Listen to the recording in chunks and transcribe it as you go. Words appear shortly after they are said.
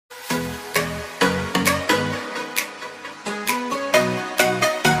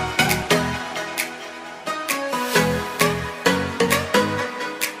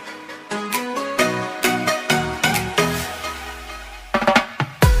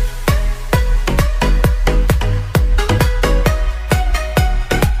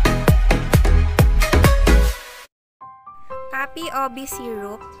OB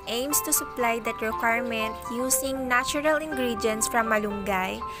syrup aims to supply that requirement using natural ingredients from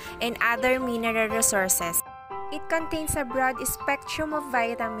malunggay and other mineral resources. It contains a broad spectrum of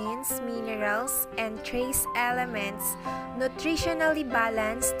vitamins, minerals, and trace elements, nutritionally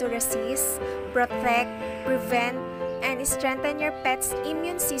balanced to resist, protect, prevent, and strengthen your pet's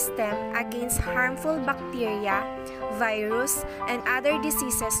immune system against harmful bacteria, virus, and other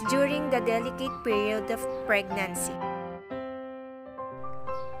diseases during the delicate period of pregnancy.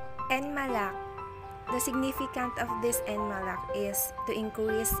 Enmalak. The significance of this Enmalak is to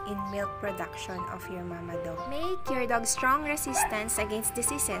increase in milk production of your mama dog. Make your dog strong resistance against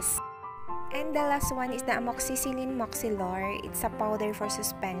diseases. And the last one is the amoxicillin moxilor. It's a powder for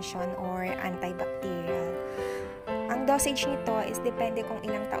suspension or antibacterial. Ang dosage nito is depende kung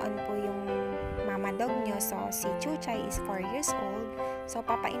ilang taon po yung mama dog nyo. So, si Chuchay is 4 years old. So,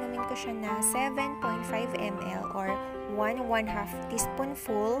 papainumin ko siya na 7.5 ml or 1/2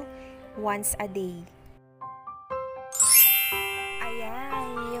 teaspoonful once a day. Ayan,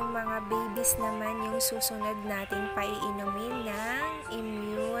 yung mga babies naman yung susunod nating paiinumin ng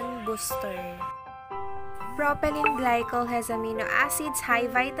immune booster. Propylene glycol has amino acids, high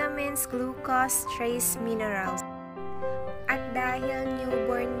vitamins, glucose, trace minerals. At dahil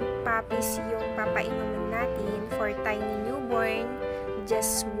newborn puppies yung papainumin natin, for tiny newborn,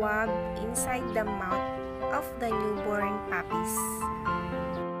 just swab inside the mouth of the newborn puppies.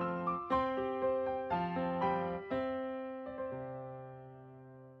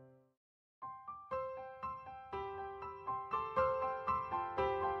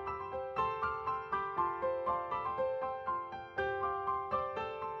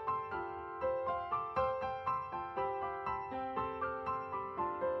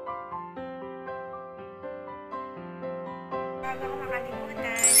 Bago ko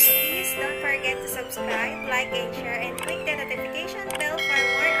makalimutan, please don't forget to subscribe, like, and share, and click the notification bell for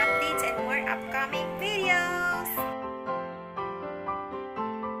more updates and more upcoming videos!